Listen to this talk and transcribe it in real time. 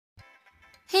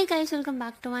Hey guys, welcome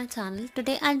back to my channel.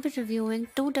 Today I'll be reviewing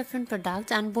two different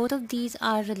products and both of these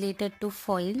are related to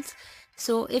foils.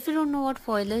 So if you don't know what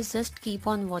foil is, just keep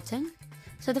on watching.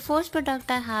 So the first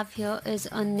product I have here is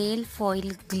a nail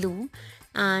foil glue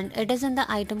and it is in the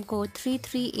item code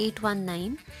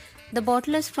 33819. The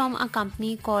bottle is from a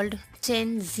company called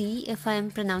Chen Z, if I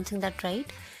am pronouncing that right.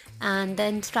 And the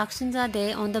instructions are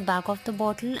there on the back of the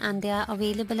bottle and they are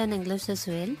available in English as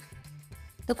well.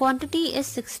 The quantity is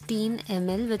 16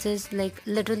 ml, which is like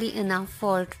literally enough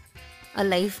for a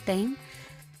lifetime.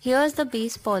 Here's the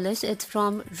base polish. It's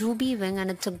from Ruby Wing and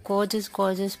it's a gorgeous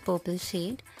purple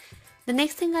shade. The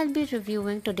next thing I'll be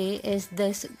reviewing today is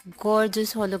this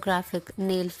gorgeous holographic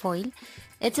nail foil.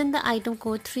 It's in the item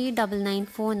code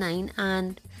 39949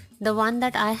 and the one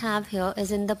that I have here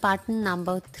is in the pattern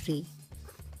number 3.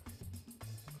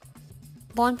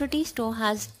 Born Pretty store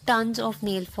has tons of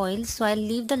nail foils, so I'll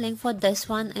leave the link for this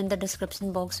one in the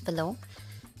description box below.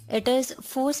 It is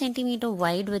 4 cm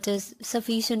wide, which is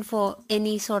sufficient for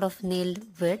any sort of nail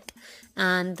width,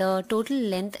 and the total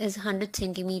length is 100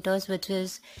 centimeters, which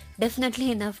is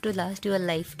definitely enough to last you a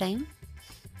lifetime.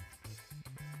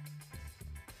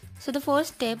 So the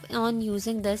first step on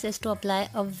using this is to apply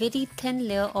a very thin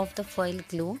layer of the foil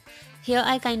glue. Here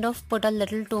I kind of put a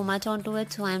little too much onto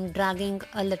it, so I'm dragging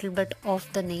a little bit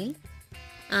off the nail.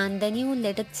 And then you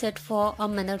let it sit for a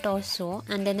minute or so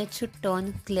and then it should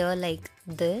turn clear like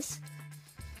this.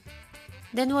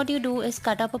 Then what you do is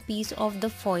cut up a piece of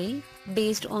the foil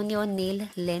based on your nail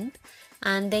length,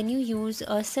 and then you use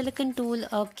a silicone tool,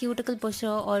 a cuticle pusher,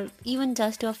 or even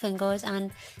just your fingers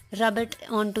and rub it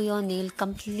onto your nail,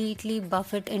 completely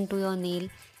buff it into your nail.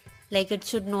 Like it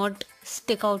should not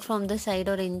stick out from the side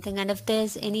or anything, and if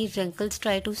there's any wrinkles,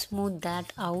 try to smooth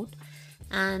that out.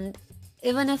 And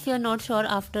even if you're not sure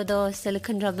after the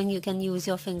silicone rubbing, you can use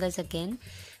your fingers again.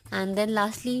 And then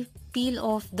lastly, peel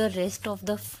off the rest of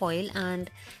the foil,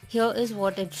 and here is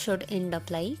what it should end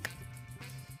up like.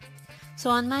 So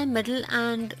on my middle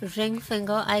and ring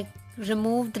finger, I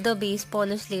removed the base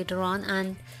polish later on,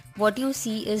 and what you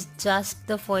see is just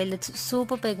the foil. It's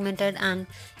super pigmented, and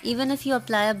even if you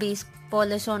apply a base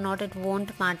polish or not, it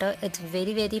won't matter. It's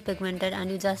very pigmented and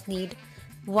you just need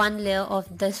one layer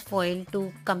of this foil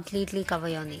to completely cover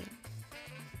your nail.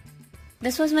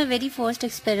 This was my very first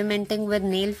experimenting with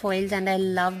nail foils and I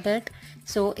loved it.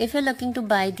 So if you're looking to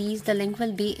buy these, the link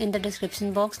will be in the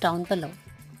description box down below.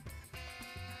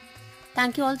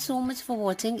 Thank you all so much for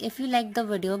watching. If you liked the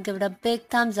video, give it a big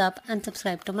thumbs up and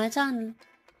subscribe to my channel.